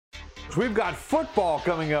We've got football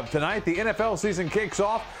coming up tonight. The NFL season kicks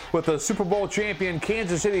off with the Super Bowl champion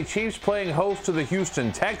Kansas City Chiefs playing host to the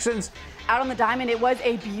Houston Texans. Out on the diamond, it was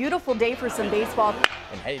a beautiful day for some baseball.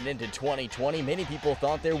 And heading into 2020, many people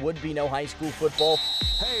thought there would be no high school football.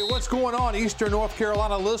 Hey, what's going on, Eastern North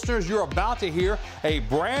Carolina listeners? You're about to hear a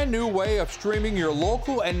brand new way of streaming your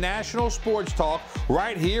local and national sports talk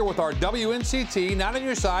right here with our WNCT, Not On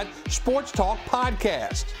Your Side, Sports Talk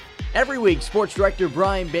podcast. Every week, Sports Director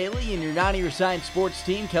Brian Bailey and your Not On Your Side sports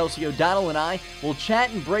team, Kelsey O'Donnell and I, will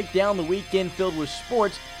chat and break down the weekend filled with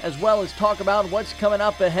sports, as well as talk about what's coming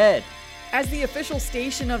up ahead. As the official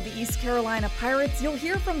station of the East Carolina Pirates, you'll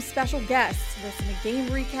hear from special guests, listen to game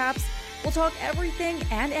recaps. We'll talk everything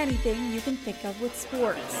and anything you can think of with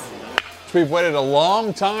sports. We've waited a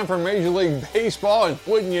long time for Major League Baseball, and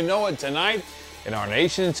wouldn't you know it, tonight in our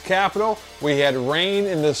nation's capital, we had rain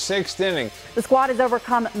in the 6th inning. The squad has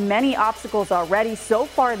overcome many obstacles already so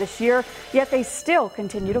far this year, yet they still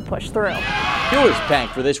continue to push through. Fuel is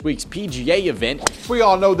packed for this week's PGA event. We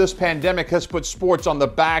all know this pandemic has put sports on the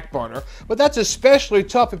back burner, but that's especially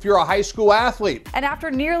tough if you're a high school athlete. And after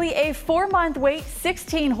nearly a 4-month wait,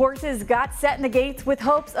 16 horses got set in the gates with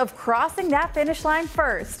hopes of crossing that finish line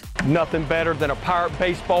first. Nothing better than a Pirate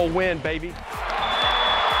baseball win, baby.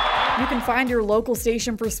 You can find your local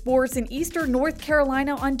station for sports in Eastern North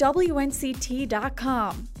Carolina on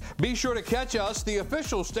WNCT.com. Be sure to catch us, the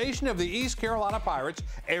official station of the East Carolina Pirates,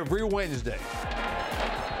 every Wednesday.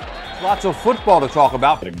 Lots of football to talk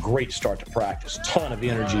about. A great start to practice, ton of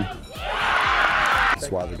energy.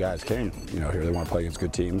 That's why the guys came. Here they want to play against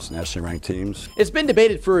good teams, nationally ranked teams. It's been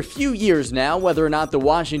debated for a few years now whether or not the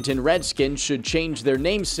Washington Redskins should change their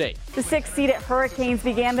namesake. The 6th-seeded Hurricanes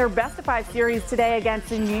began their best-of-5 series today against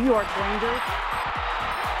the New York Rangers.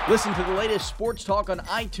 Listen to the latest sports talk on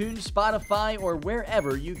iTunes, Spotify, or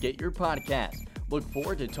wherever you get your podcasts. Look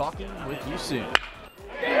forward to talking with you soon.